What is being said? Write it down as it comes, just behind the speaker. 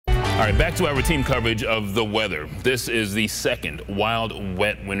All right, back to our routine coverage of the weather. This is the second wild,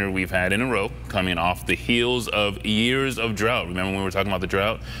 wet winter we've had in a row, coming off the heels of years of drought. Remember when we were talking about the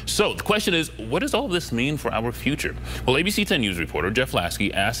drought? So the question is, what does all this mean for our future? Well, ABC 10 News reporter Jeff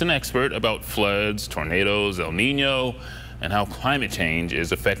Lasky asked an expert about floods, tornadoes, El Nino, and how climate change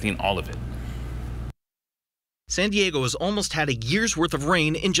is affecting all of it. San Diego has almost had a year's worth of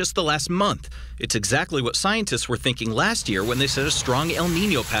rain in just the last month. It's exactly what scientists were thinking last year when they said a strong El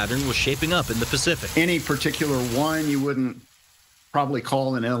Nino pattern was shaping up in the Pacific. Any particular one you wouldn't probably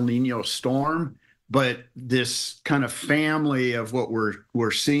call an El Nino storm, but this kind of family of what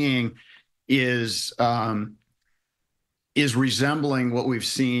we're seeing is resembling what we've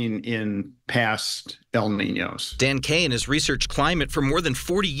seen in past El Ninos. Dan Cayan has researched climate for more than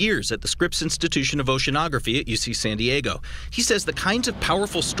 40 years at the Scripps Institution of Oceanography at UC San Diego. He says the kinds of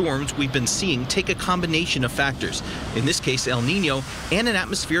powerful storms we've been seeing take a combination of factors. In this case, El Nino and an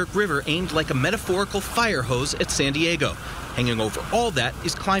atmospheric river aimed like a metaphorical fire hose at San Diego. Hanging over all that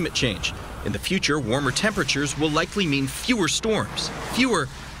is climate change. In the future, warmer temperatures will likely mean fewer storms. Fewer,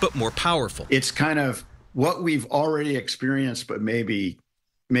 but more powerful. It's kind of what we've already experienced, but maybe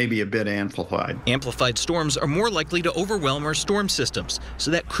a bit amplified. Amplified storms are more likely to overwhelm our storm systems,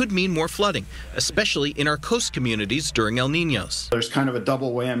 so that could mean more flooding, especially in our coast communities during El Ninos. There's kind of a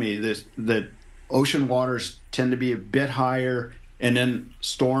double whammy. That ocean waters tend to be a bit higher, and then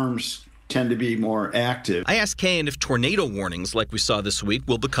storms tend to be more active. I asked Cayan if tornado warnings like we saw this week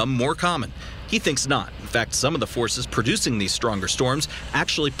will become more common. He thinks not. In fact, some of the forces producing these stronger storms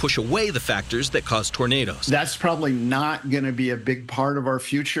actually push away the factors that cause tornadoes. That's probably not going to be a big part of our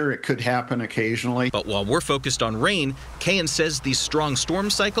future. It could happen occasionally. But while we're focused on rain, Cayan says these strong storm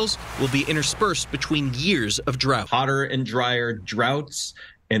cycles will be interspersed between years of drought. Hotter and drier droughts,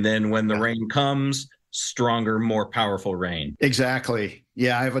 and then when the rain comes, stronger, more powerful rain. Exactly.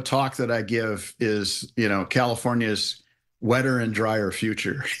 Yeah, I have a talk that I give is, California's wetter and drier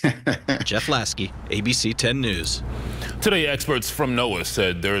future. Jeff Lasky, ABC 10 News. Today, experts from NOAA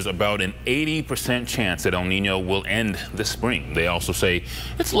said there's about an 80% chance that El Nino will end this spring. They also say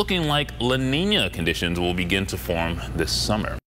it's looking like La Nina conditions will begin to form this summer.